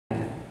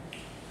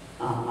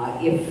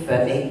If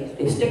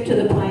they stick to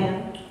the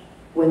plan,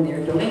 when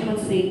their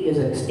delinquency is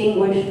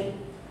extinguished,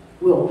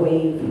 we'll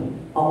waive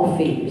all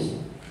fees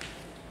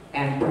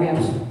and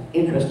perhaps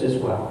interest as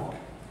well.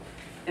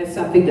 That's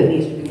something that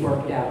needs to be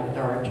worked out with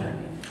our attorney.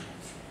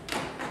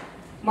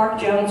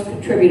 Mark Jones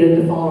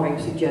contributed the following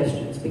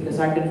suggestions because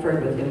I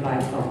conferred with him by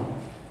phone.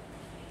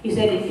 He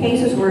said in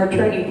cases where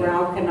Attorney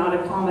Brown cannot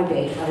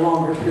accommodate a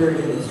longer period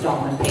of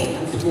installment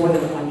payments, more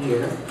than 1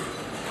 year,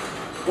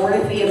 or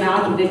if the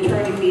amount of the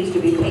attorney fees to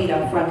be paid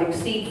up front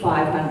exceed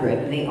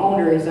 $500 and the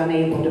owner is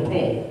unable to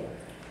pay,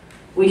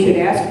 we should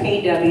ask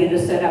KW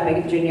to set up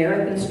a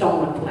generic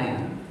installment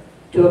plan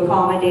to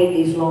accommodate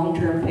these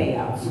long-term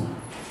payouts.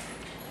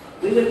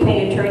 We would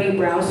pay Attorney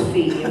Brown's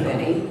fee, if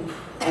any,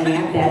 and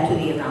add that to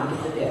the amount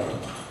of the debt.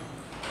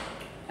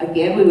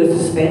 Again, we would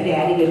suspend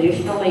adding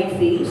additional late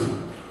fees,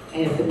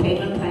 and if the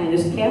payment plan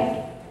is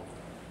kept,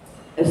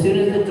 as soon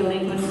as the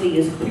delinquency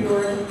is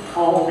cured,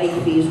 all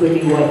late fees would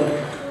be waived.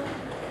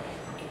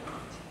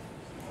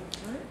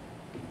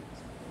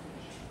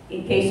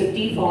 In case of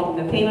default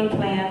in the payment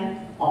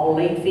plan, all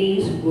late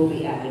fees will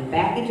be added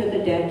back into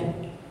the debt,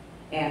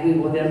 and we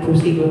will then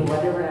proceed with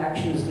whatever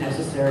action is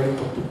necessary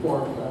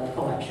for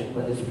collection,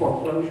 whether it's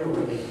foreclosure or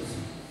liens.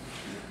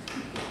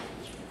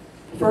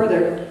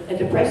 Further, at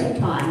the present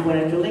time, when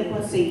a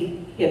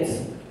delinquency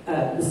hits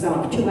the sum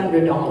of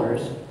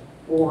 $200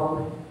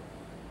 or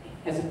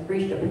has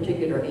reached a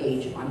particular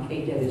age on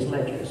KW's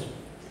ledgers,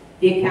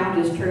 the account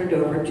is turned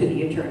over to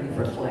the attorney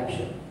for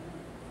collection.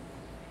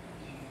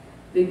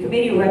 The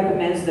committee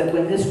recommends that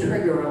when this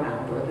trigger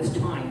amount or this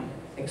time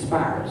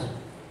expires,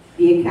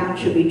 the account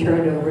should be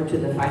turned over to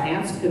the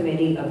finance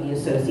committee of the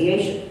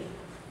association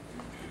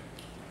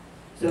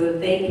so that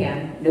they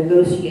can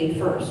negotiate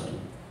first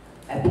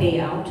a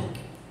payout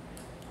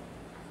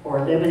or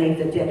eliminate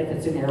the debt if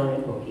it's an error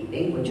in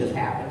bookkeeping, which has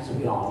happened, as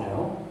we all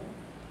know.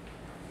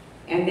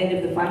 And then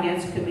if the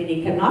finance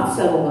committee cannot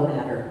settle the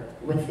matter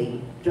with the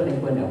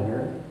delinquent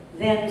owner,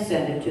 then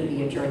send it to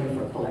the attorney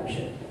for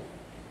collection.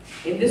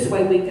 In this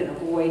way, we can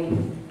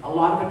avoid a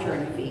lot of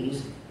attorney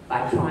fees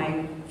by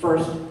trying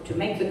first to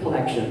make the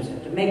collections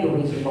and to make a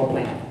reasonable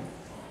plan.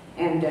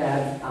 And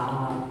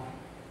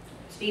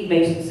Steve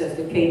Mason says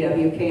that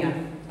KW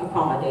can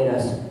accommodate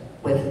us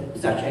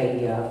with such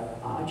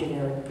a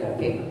generic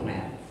payment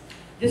plan.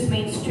 This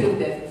means, too,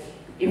 that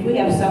if we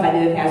have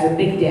somebody that has a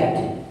big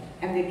debt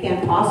and they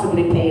can't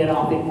possibly pay it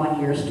off in 1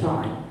 year's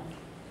time,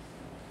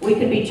 we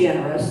can be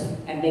generous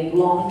and make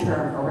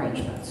long-term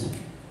arrangements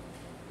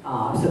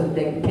so that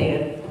they can pay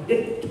it.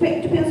 It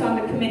depends on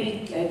the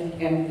committee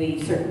and the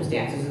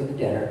circumstances of the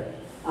debtor.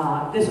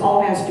 This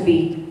all has to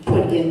be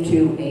put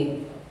into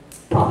a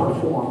proper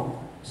form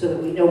so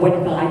that we know what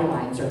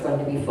guidelines are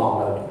going to be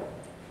followed.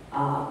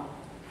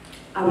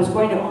 I was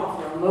going to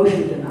offer a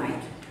motion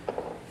tonight,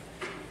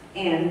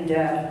 and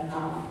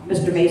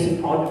Mr.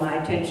 Mason called to my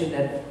attention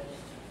that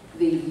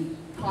the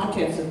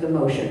contents of the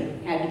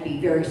motion had to be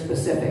very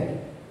specific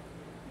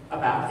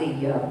about the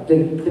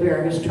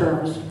various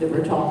terms that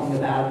we're talking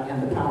about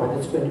and the power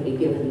that's going to be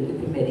given to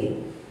the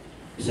committee.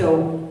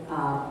 So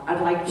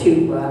I'd like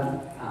to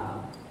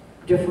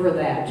defer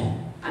that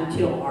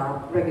until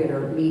our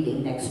regular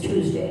meeting next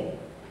Tuesday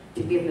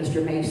to give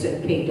Mr.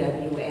 Mason,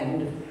 KW,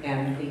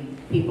 and the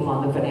people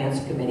on the finance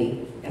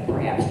committee and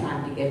perhaps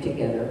time to get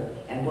together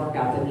and work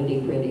out the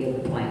nitty-gritty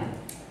of the plan.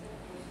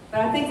 But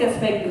I think that's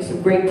making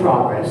some great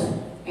progress,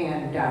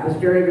 and I was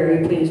very,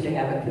 very pleased to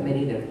have a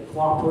committee that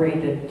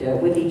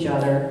cooperated with each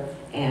other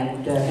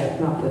and have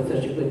come up with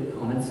such a good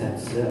common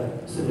sense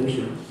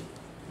solution.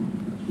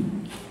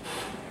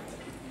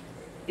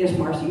 Yes,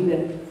 Marcy, you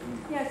had...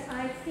 Yes,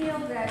 I feel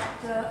that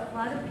a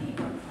lot of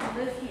people who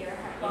live here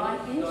have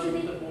gone into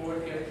the...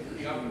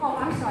 Oh,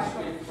 I'm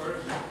sorry.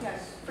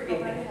 Yes.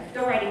 Forgive me.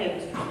 Go right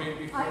ahead,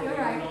 Mr. You're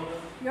right.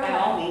 You're By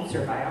right. all means,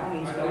 sir, by all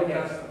means, go ahead.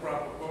 That's the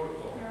proper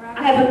protocol. You're right.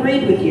 I have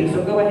agreed with you,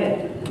 so go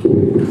ahead.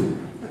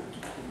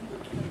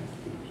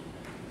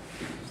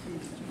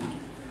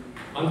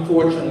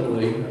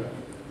 Unfortunately,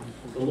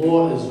 the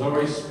law is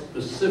very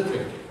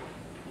specific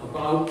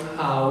about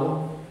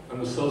how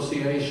an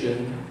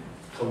association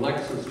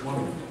collects its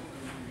money.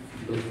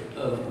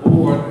 The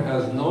board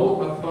has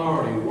no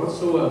authority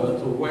whatsoever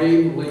to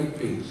waive late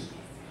fees.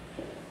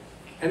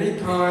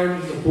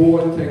 Anytime the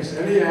board takes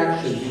any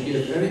action to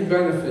give any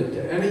benefit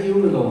to any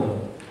unit owner,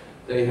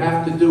 they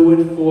have to do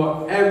it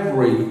for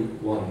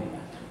everyone.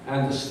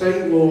 And the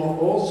state law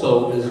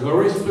also is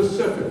very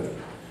specific.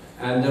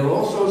 And they're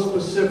also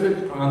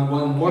specific on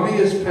when money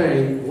is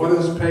paid, what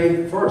is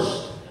paid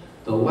first.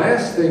 The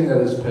last thing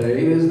that is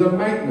paid is the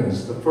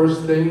maintenance. The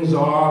first things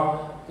are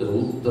the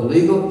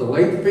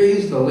late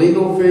fees, the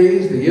legal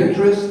fees, the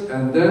interest,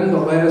 and then the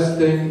last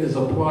thing is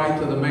applied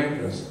to the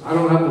maintenance. I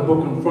don't have the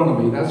book in front of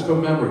me, that's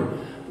from memory.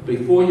 But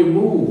before you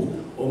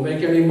move or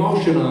make any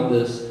motion on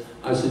this,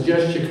 I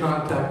suggest you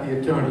contact the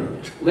attorney.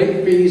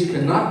 Late fees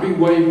cannot be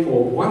waived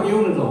for one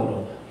unit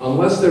owner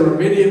unless they're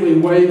immediately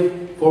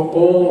waived for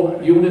all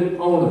unit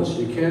owners.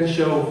 You can't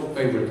show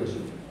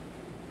favoritism.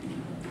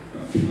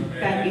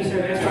 Thank you,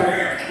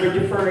 sir. we're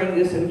deferring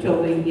this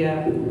until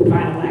the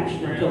final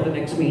action, until the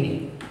next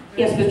meeting.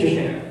 Yes, Mr.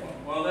 Shea.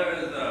 Well, there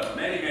is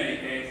many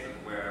cases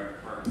where,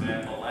 for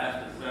example,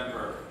 last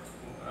December,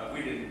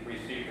 we didn't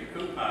receive the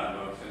coupon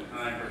books in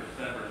time for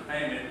December's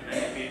payment.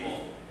 Many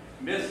people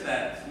missed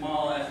that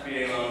small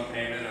SBA loan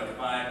payment of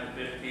 $5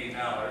 to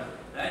 $15.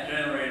 That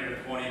generated a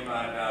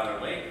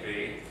 $25 late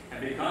fee. And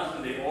because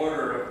of the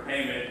order of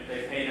payment,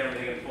 they paid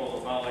everything in full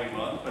the following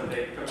month, but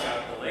they took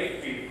out the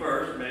late fee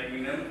first,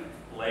 making them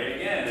late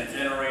again. It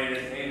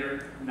generated 8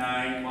 or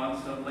 9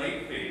 months of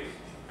late fees.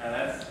 And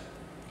that's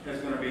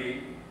going to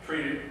be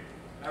treated,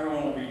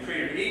 everyone will be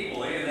treated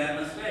equally in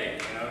that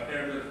mistake. You know, if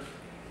there's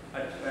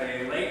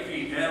a late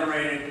fee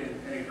generated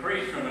an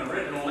increase from an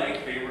original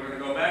late fee, we're going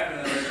to go back to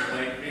the original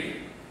late fee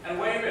and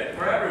waive it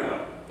for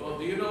everyone. Well,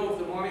 do you know if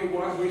the money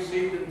was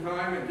received in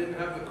time and didn't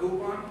have the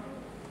coupon?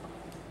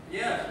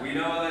 Yes, we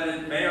know that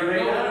it may or may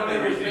You know not the have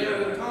money was been paid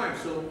received. at the time,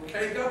 so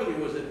KW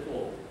was at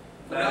fault.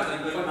 That's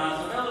a good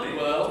possibility.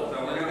 Well,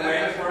 so we're going to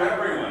wait for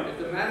everyone. If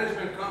the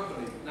management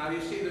company, now you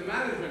see the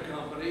management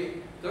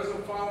company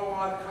doesn't follow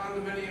our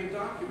condominium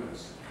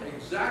documents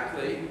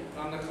exactly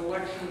on the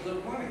collections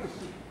of monies.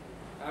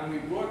 And we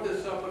brought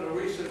this up at a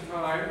recent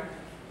time,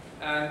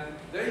 and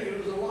they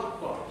use a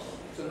lockbox.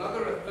 It's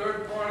another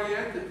third-party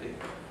entity.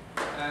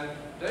 And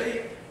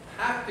they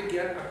have to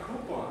get a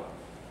coupon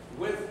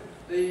with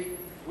the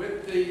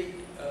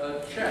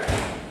check.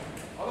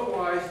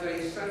 Otherwise,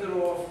 they send it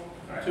off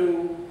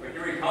to. But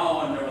you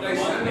recall when there was They a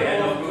month send they had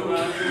it no off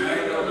coupon, to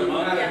there was a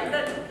month.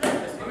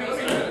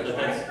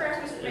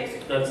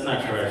 That's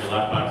not correct. The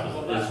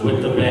lockbox is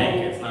with the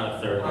bank. It's not a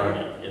third party.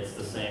 It's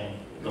the same.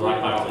 The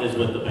lockbox is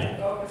with the bank.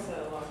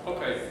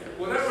 Okay,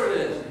 whatever it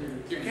is,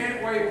 you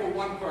can't waive for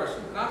one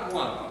person, not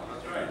one.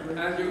 That's right. And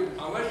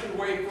unless you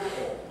waive for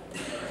all.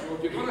 So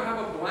if you're going to have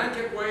a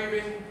blanket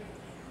waiving,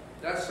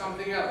 that's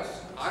something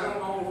else. I don't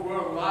know if we're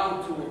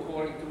allowed to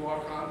according to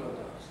our condo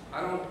laws.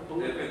 I don't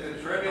believe If it. it's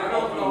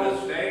attributable to a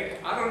mistake,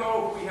 I don't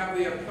know if we have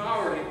the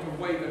authority to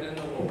waive it in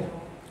the law.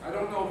 I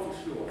don't know for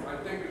sure. I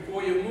think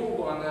before you move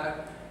on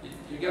that,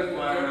 you get an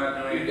Why we're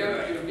not doing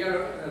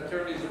an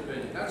attorney's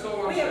opinion. That's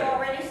all I'm We have saying.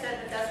 already said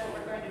that that's what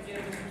we're going to do,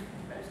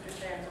 Mr.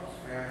 Santos.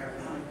 May I have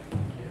mine?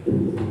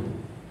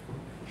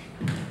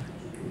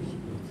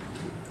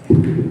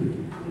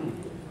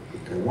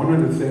 Okay, one of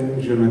the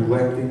things you're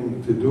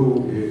neglecting to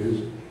do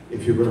is,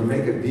 if you're gonna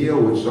make a deal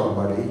with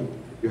somebody,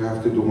 you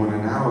have to do an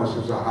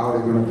analysis of how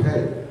they're gonna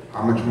pay.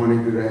 How much money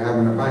do they have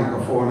in the bank?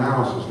 A full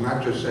analysis,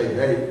 not just say,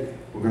 hey,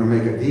 we're gonna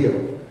make a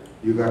deal.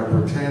 You gotta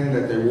pretend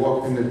that they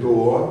walked in the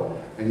door,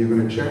 and you're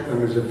gonna check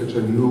them as if it's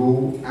a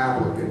new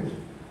applicant.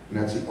 And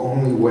that's the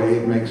only way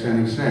it makes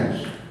any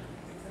sense.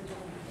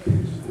 Let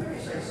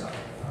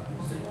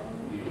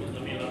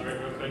me elaborate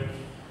real quick.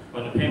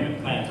 When the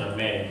payment plans are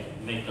made,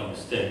 make no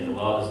mistake, the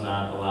law does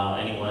not allow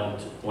anyone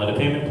to, when the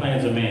payment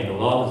plans are made, the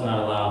law does not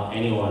allow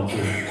anyone to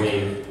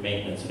waive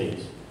maintenance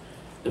fees.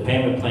 The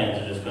payment plans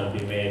are just going to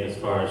be made as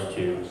far as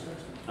to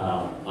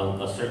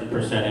a certain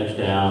percentage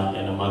down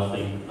and a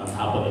monthly on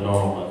top of the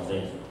normal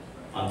monthly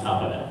on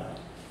top of that.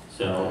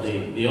 So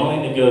the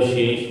only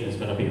negotiation is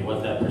going to be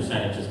what that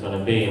percentage is going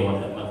to be and what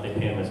that monthly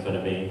payment is going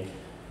to be.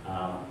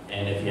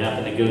 And if you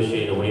have to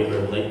negotiate a waiver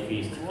of late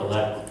fees to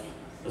collect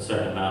a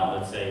certain amount,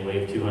 let's say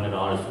waive $200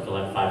 to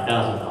collect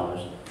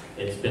 $5,000,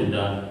 it's been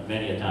done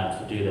many a times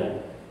to do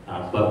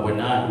that. But we're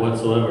not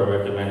whatsoever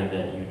recommending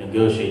that you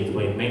negotiate to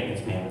waive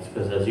maintenance payments,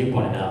 because as you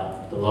pointed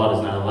out, the law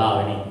does not allow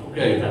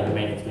any type of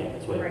maintenance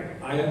payments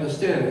waived. I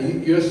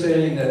understand. You're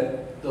saying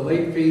that the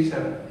late fees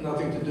have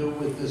nothing to do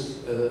with this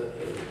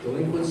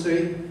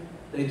delinquency?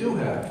 They do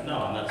have. No,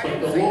 I'm not But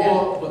saying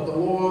the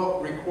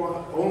law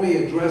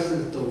only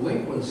addresses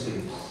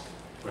delinquencies.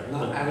 right.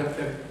 And if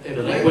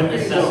Delinquent late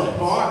fees are assessments.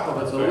 part of a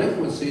That's correct.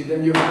 delinquency,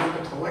 then you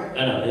have to collect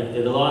them.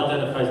 No, the law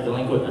identifies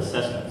delinquent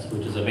assessments,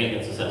 which is a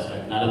maintenance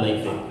assessment, not a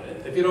late fee.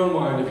 If you don't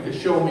mind, if you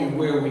could show me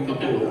where we can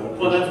do that.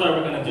 Well, that's why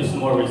we're going to do some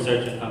more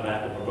research and come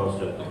back and propose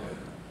to it.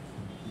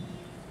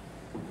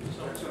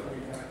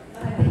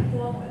 I think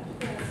Paul went,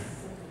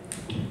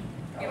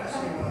 yes.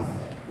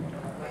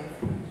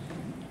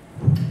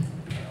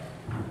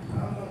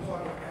 I'm not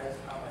talking as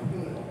I'm a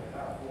unit owner,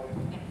 not a board.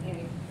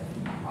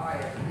 I,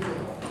 as a unit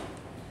owner,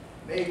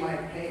 made my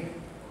payment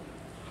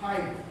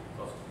timely.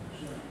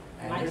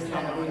 And you're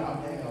telling me I'm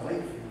paying a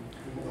late fee,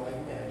 even though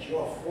it's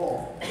your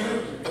fault. That's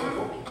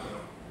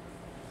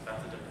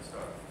a different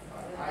story.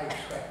 I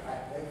expect that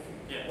late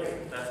fee.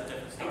 Wait, that's a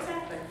different story.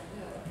 Exactly.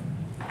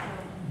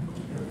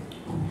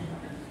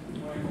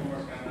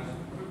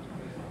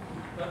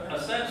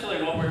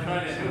 essentially what we're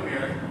trying to do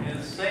here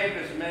is save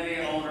as many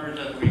owners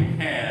as we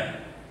can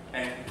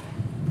and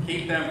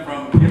keep them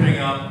from giving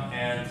up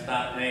and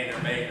stop paying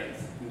their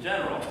maintenance. In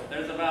general,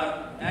 there's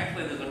about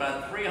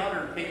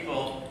 300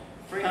 people,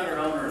 300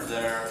 owners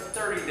that are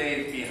 30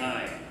 days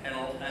behind, and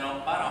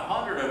about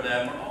 100 of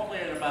them are only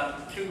at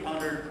about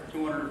 $200,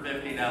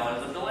 $250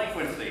 of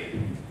delinquency.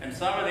 And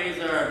some of these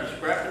are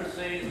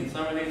discrepancies, and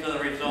some of these are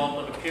the result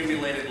of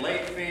accumulated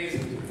late fees.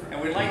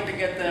 And we'd like to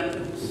get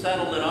them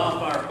settled and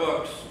off our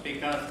books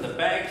because the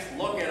banks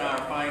look at our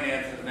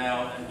finances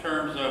now in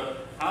terms of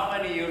how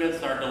many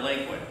units are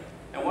delinquent.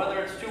 And whether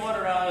it's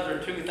 $200 or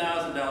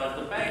 $2,000,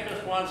 the bank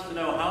just wants to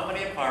know how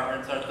many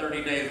apartments are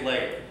 30 days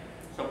late.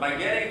 So by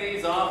getting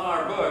these off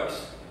our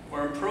books,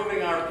 we're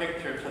improving our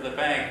picture to the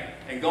bank.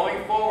 And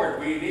going forward,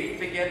 we need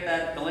to get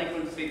that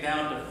delinquency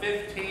down to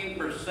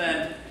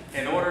 15%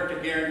 in order to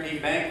guarantee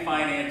bank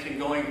financing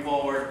going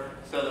forward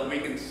so that we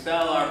can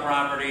sell our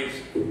properties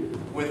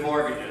with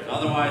mortgages.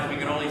 Otherwise, we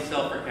can only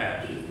sell for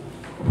cash.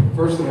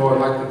 First of all, I'd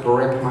like to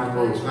correct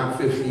Michael, it's not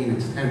 15,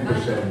 it's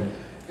 10%.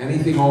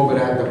 Anything over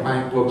that, the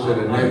bank looks at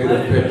a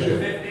negative picture.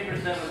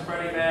 50% with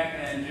Freddie Mac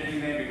and Ginnie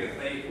Mae because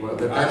they... Well,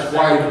 that's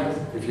why,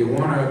 if you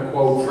want to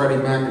quote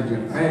Freddie Mac and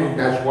Ginnie Mae,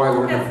 that's why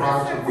we're in the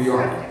process we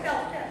are.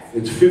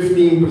 It's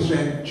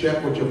 15%,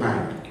 check with your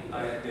bank.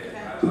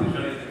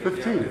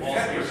 15. 10%,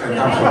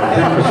 I'm sorry,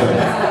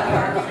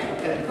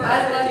 10%.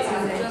 I'd like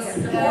to just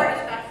The board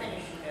is not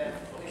finished,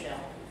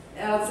 Michelle.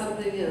 add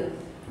something in.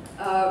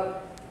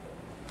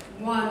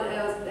 One,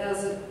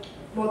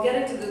 well,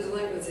 getting to the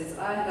delinquencies,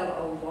 I had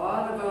a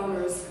lot of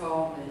owners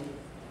call me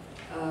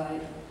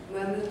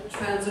when the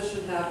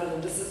transition happened,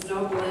 and this is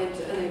no blame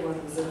to anyone.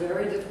 It was a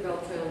very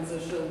difficult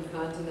transition.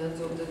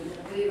 Continental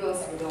didn't leave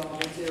us with all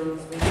the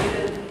materials we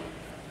needed.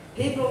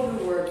 People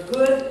who were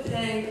good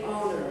paying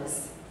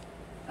owners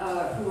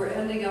who were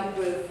ending up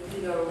with,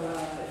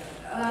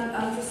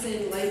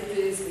 unforeseen late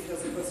fees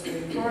because it was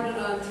reported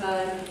on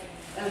time.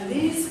 And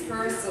these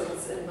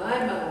persons, in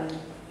my mind,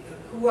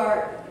 who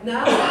are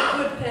now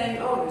good paying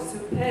owners who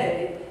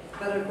pay,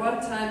 but at one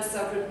time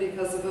suffered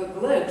because of a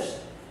glitch,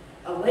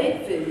 a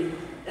late fee,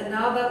 and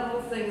now that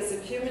little thing is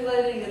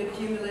accumulating and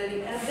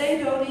accumulating, and they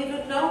don't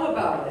even know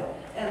about it.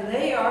 And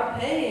they are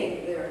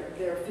paying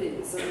their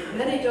fees. And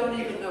many don't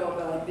even know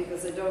about it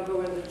because they don't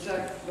go in to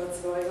check what's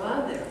going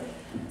on there.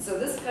 So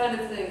this kind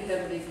of thing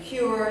can be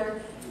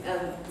cured,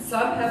 and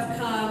some have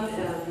come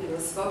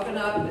and spoken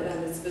up,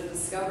 and it's been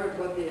discovered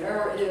what the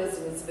error is,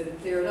 and it's been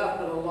cleared up,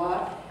 but a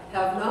lot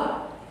have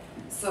not.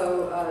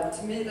 So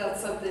to me,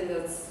 that's something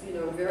that's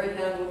very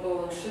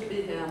handleable and should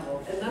be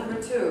handled. And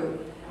number two,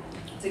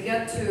 to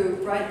get to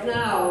right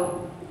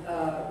now,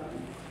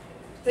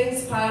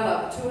 things pile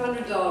up.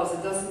 $200.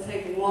 It doesn't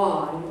take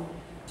long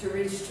to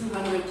reach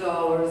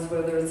 $200,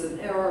 whether it's an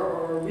error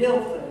or a real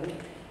thing.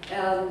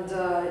 And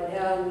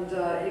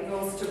it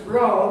goes to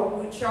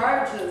Bro, who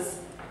charges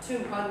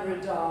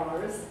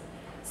 $200.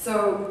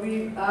 So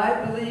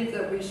I believe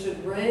that we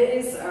should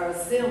raise our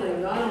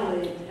ceiling, not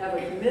only have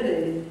a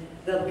committee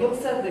that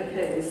looks at the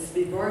case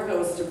before it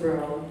goes to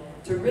Bro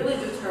to really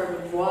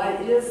determine why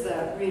is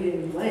that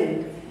reading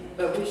late,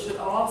 but we should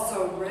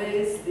also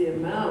raise the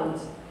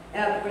amount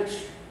at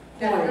which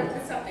point.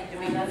 That's something to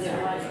be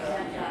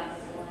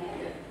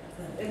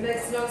It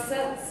makes no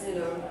sense,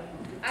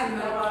 I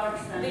know,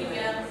 just a minute.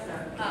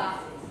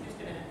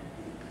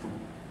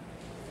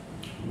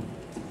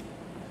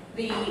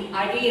 The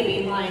idea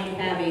behind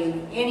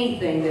having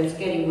anything that's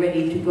getting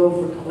ready to go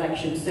for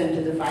collection sent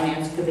to the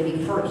Finance Committee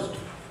first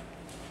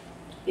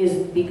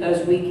is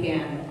because we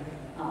can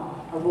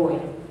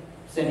avoid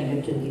sending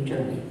it to the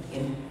attorney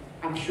in,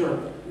 I'm sure,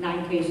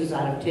 9 cases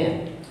out of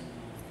 10.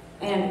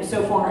 And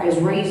so far as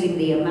raising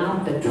the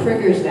amount that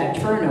triggers that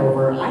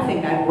turnover, I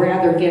think I'd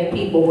rather get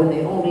people when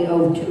they only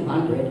owe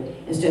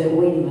 $200 instead of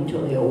waiting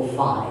until they owe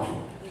 $5.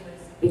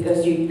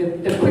 Because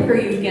the quicker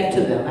you get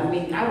to them,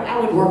 I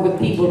would work with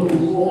people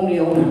who only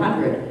owe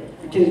 $100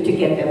 to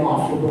get them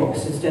off the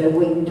books instead of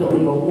waiting until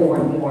they owe more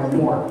and more and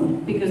more.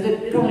 Because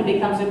it only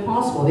becomes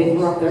impossible. They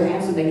throw up their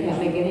hands and they can't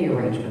make any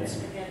arrangements.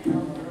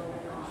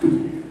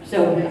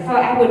 So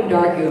I wouldn't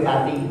argue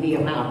about the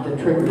amount that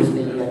triggers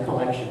the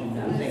collection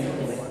thing.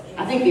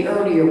 I think the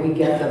earlier we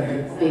get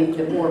them,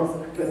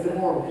 the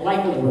more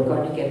likely we're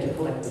going to get to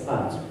collect the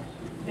funds.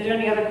 Is there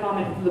any other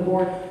comment from the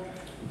board?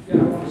 Yeah,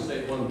 I want to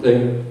say one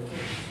thing.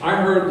 I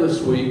heard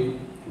this week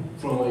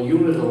from a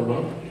unit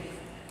owner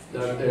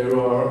that there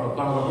are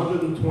about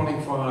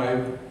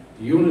 125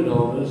 unit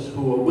owners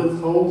who are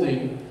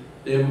withholding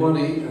their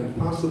money and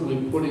possibly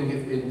putting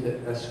it into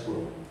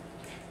escrow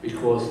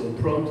because in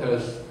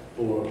protest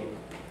for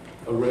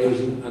a raise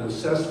in an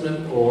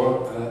assessment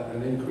or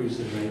an increase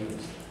in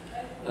maintenance.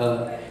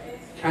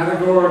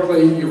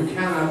 Categorically, you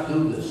cannot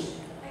do this.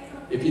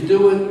 If you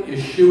do it, you're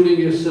shooting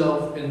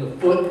yourself in the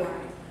foot.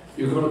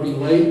 You're going to be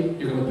late.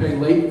 You're going to pay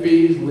late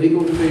fees,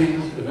 legal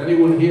fees. If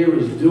anyone here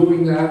is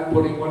doing that,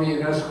 putting money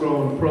in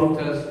escrow in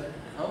protest,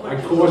 I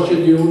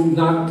caution you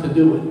not to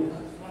do it.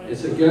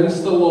 It's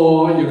against the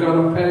law. You've got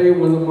to pay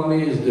when the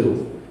money is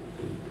due.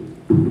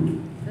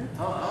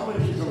 How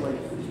much is the late?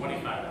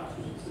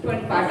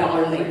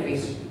 $25 late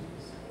fees.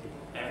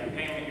 Every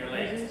payment you're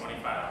late is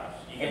 $25.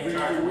 You get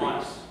charged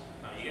once.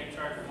 No, you get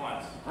charged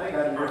once. I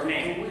got it Per for 2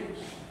 payment.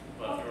 weeks.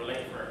 Well, if you were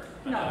late for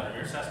No. another,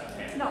 your assessment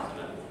payment.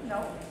 No,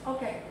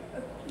 okay.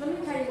 Let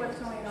me tell you what's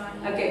going on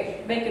here.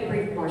 Okay, make it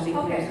brief, Marcy, please.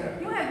 Okay,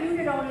 you have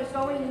unit owners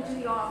going into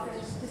the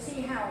office to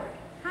see Howard.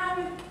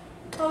 Howard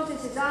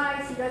closes his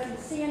eyes, he doesn't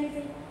see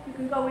anything. You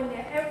can go in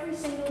there every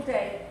single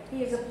day.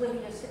 He is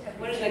oblivious to everything.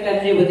 What does that got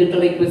to do with the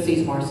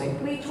delinquencies, Marcy?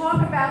 We talk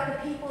about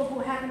the people who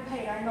haven't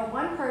paid. I know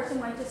one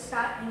person went to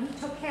Scott and he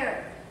took care of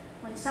it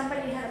when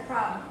somebody had a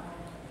problem.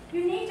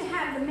 You need to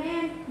have the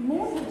man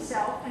move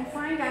himself and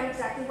find out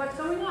exactly what's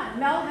going on.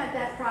 Mel had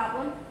that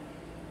problem,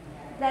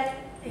 that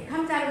it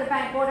comes out of the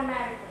bank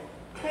automatically.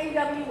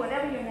 KW,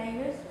 whatever your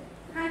name is,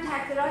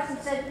 contacted us and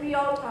said we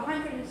owe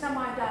 $100 and some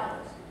odd.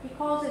 He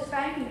calls his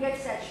bank and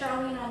gets that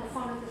Charlene on the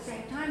phone at the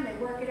same time. They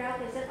work it out.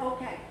 They said,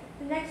 okay.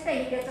 The next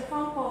day he gets a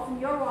phone call from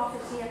your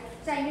office here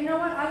saying, you know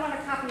what, I want a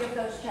copy of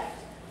those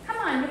checks. Come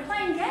on, you're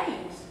playing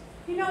games.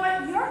 You know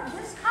what,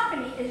 this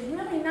company is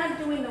really not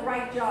doing the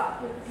right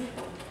job with the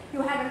people.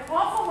 You have an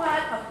awful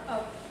lot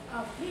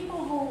of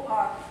people who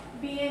are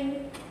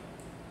being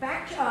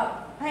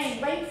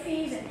paying late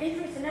fees and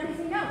interest and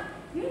everything else.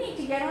 You need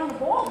to get on the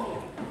ball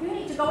here. You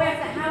need to go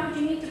after Howard,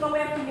 you need to go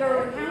after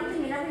your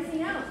accounting and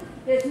everything else.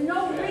 There's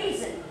no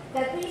reason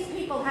that these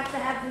people have to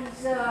have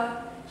these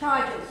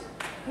charges.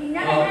 He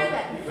never had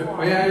that before.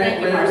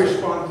 May I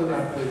respond to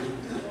that, please?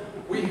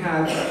 We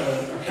had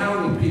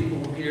accounting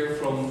people here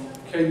from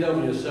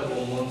KW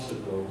several months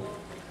ago,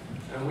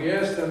 and we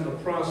asked them the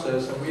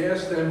process, and we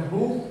asked them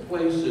who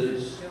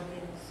places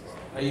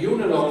a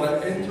unit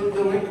owner into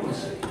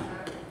delinquency.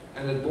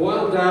 And it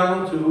boiled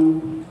down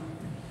to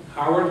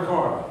Howard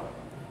Carter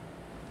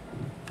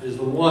is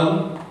the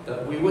one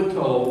that we were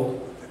told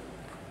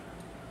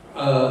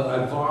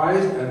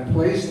advised and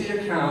placed the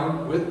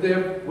account with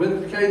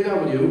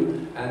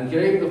KW and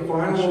gave the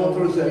final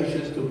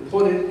authorization to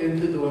put it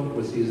into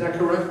delinquency. Is that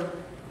correct?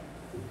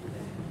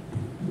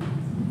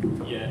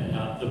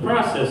 Yeah, the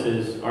process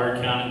is our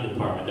accounting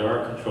department, there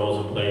are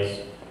controls in place,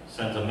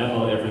 sends a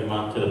memo every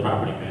month to the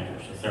property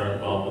managers since they're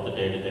involved with the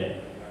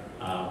day-to-day.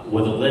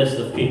 With a list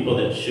of people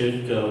that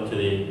should go to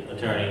the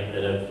attorney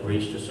that have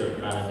reached a certain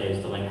amount of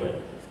days delinquent.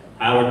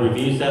 Howard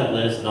reviews that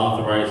list and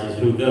authorizes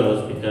who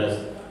goes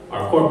because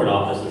our corporate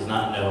office does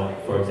not know,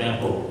 for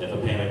example, if a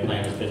payment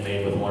plan has been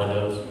made with one of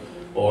those,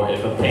 or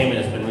if a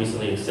payment has been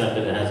recently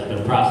accepted and hasn't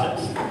been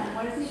processed.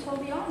 What is he supposed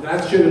to be on?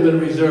 That should have been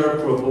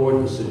reserved for a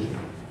board decision.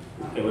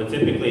 Okay, well,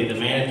 typically the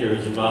manager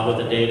is involved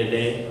with the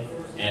day-to-day,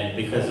 and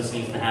because this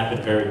needs to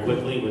happen very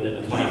quickly within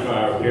a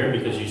 24-hour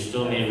period, because you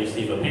still may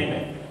receive a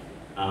payment,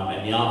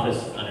 and the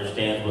office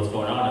understands what's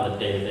going on in the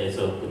day-to-day,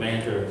 so the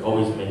manager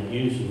always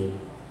usually,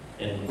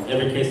 in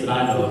every case that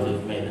I know of,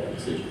 they've made that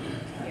decision.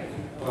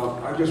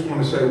 Well, I just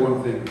want to say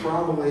one thing.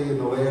 Probably in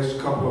the last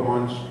couple of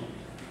months,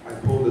 I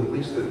pulled at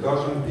least a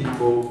dozen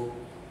people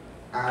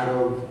out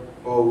of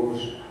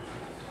O's.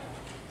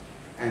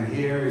 And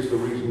here is the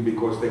reason,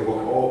 because they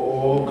were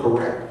all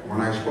correct. When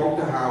I spoke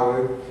to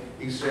Howard,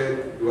 he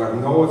said, you have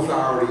no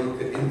authority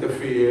to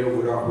interfere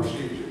with our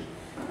procedures.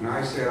 And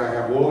I said, I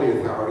have all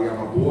the authority.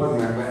 I'm a board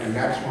member, and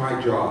that's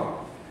my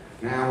job.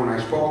 Now, when I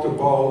spoke to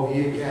Bo,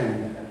 he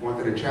again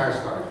wanted to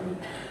chastise me.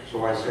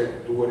 So I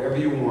said, do whatever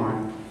you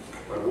want.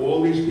 But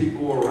all these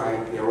people are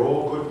right. They're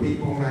all good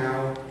people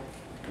now.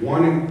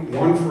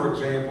 One, for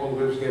example,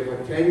 lives there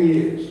for 10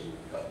 years.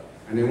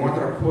 And they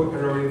wanted to put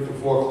her into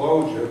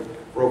foreclosure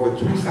for over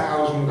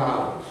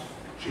 $2,000.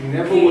 She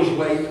never was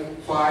late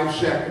 5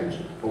 seconds.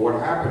 But what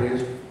happened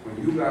is, when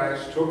you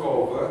guys took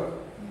over,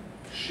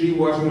 she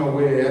wasn't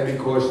aware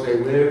because they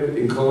lived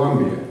in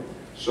Columbia.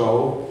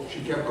 So she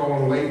kept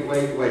going late.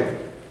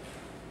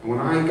 And when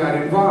I got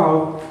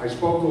involved, I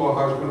spoke to her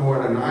husband who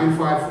had a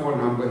 954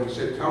 number. He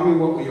said, tell me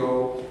what we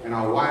owe, and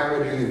I'll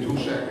wire it in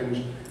 2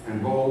 seconds.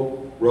 And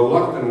Bo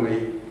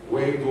reluctantly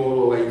waived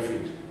all the late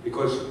fees.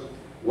 Because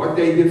what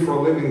they did for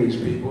a living,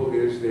 these people,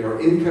 is they are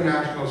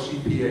international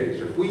CPAs.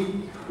 If we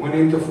went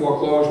into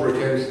foreclosure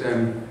against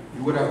them,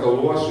 you would have the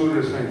lawsuit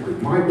of the century.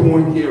 My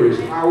point here is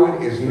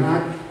Howard is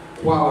not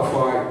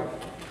qualified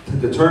to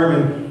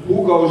determine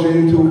who goes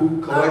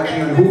into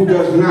collection and who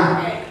does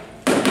not. Okay.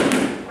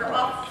 We're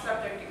off the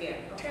subject again,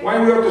 okay? Why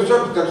are we off the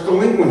subject? That's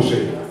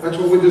delinquency. That's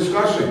what we're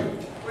discussing.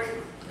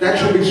 That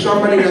should be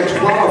somebody that's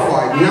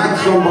qualified, not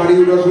somebody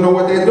who doesn't know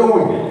what they're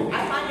doing.